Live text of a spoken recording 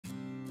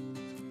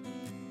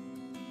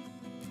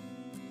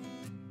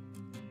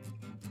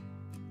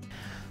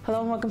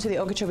Hello and welcome to the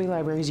Okeechobee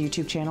Library's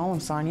YouTube channel. I'm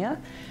Sonia.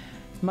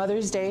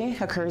 Mother's Day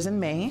occurs in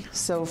May,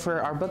 so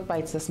for our book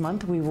bites this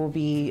month, we will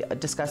be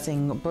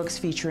discussing books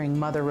featuring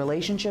mother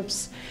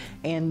relationships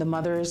and the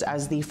mothers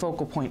as the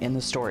focal point in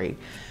the story.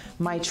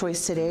 My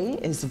choice today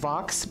is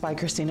Vox by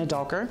Christina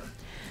Dalcher.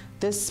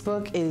 This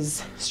book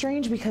is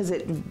strange because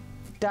it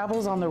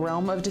dabbles on the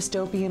realm of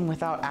dystopian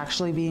without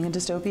actually being a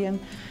dystopian.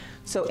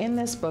 So in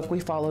this book, we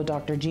follow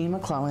Dr. Jean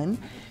McClellan.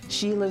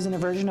 She lives in a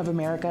version of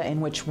America in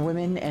which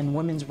women and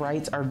women's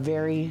rights are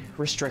very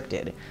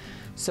restricted.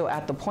 So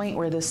at the point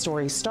where this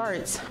story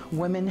starts,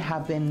 women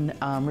have been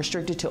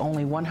restricted to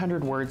only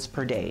 100 words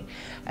per day.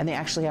 And they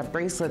actually have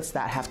bracelets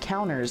that have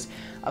counters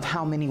of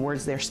how many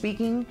words they're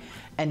speaking.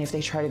 And if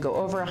they try to go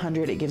over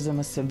 100, it gives them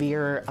a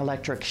severe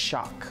electric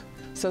shock.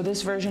 So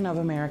this version of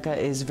America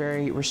is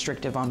very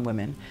restrictive on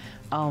women.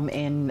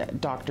 And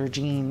Dr.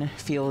 Jean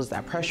feels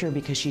that pressure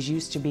because she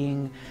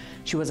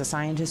was a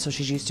scientist, so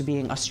she's used to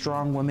being a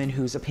strong woman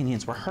whose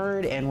opinions were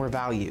heard and were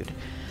valued.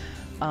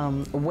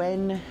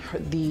 When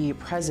the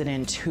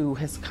president, who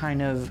has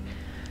kind of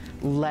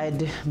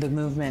led the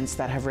movements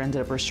that have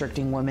ended up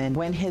restricting women,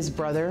 when his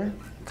brother,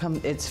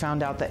 it's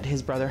found out that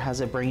his brother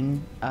has a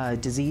brain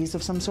disease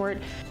of some sort,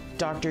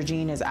 Dr.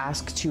 Jean is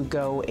asked to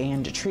go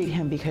and treat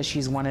him because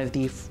she's one of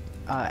the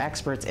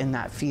experts in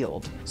that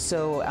field.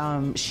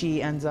 So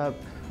she ends up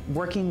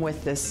working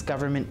with this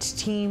government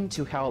team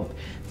to help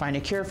find a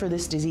cure for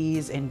this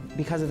disease, and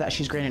because of that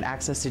she's granted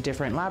access to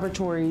different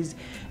laboratories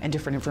and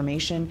different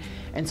information,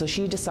 and so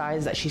she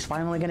decides that she's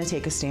finally going to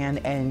take a stand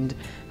and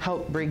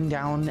help bring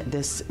down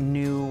this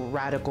new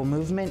radical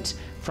movement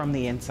from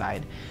the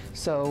inside.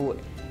 So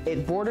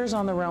it borders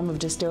on the realm of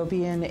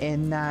dystopian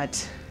in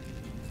that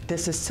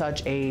this is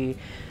such a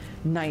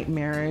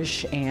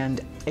nightmarish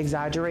and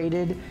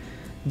exaggerated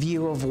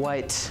view of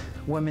what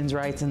women's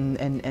rights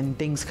and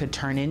things could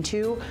turn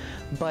into,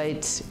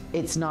 but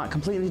it's not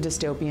completely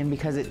dystopian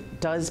because it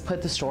does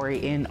put the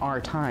story in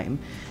our time,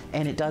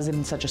 and it does it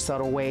in such a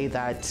subtle way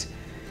that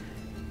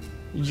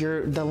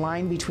the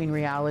line between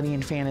reality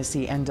and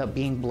fantasy ends up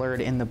being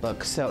blurred in the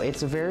book. So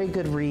it's a very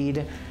good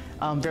read,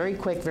 very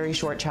quick, very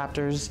short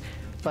chapters,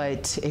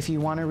 but if you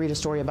want to read a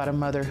story about a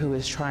mother who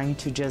is trying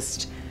to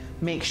just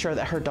make sure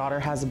that her daughter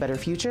has a better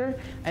future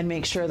and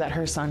make sure that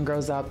her son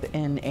grows up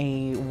in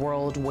a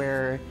world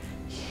where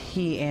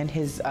he and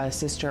his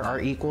sister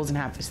are equals and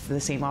have the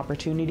same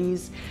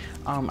opportunities,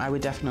 I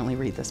would definitely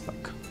read this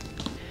book.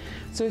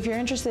 So if you're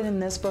interested in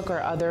this book or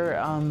other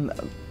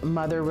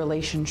mother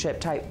relationship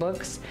type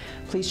books,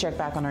 please check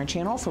back on our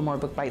channel for more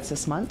book bites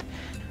this month.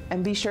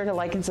 And be sure to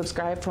like and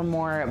subscribe for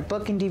more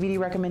book and DVD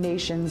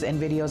recommendations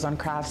and videos on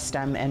crafts,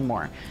 STEM, and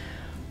more.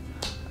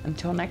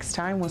 Until next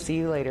time, we'll see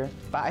you later.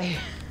 Bye.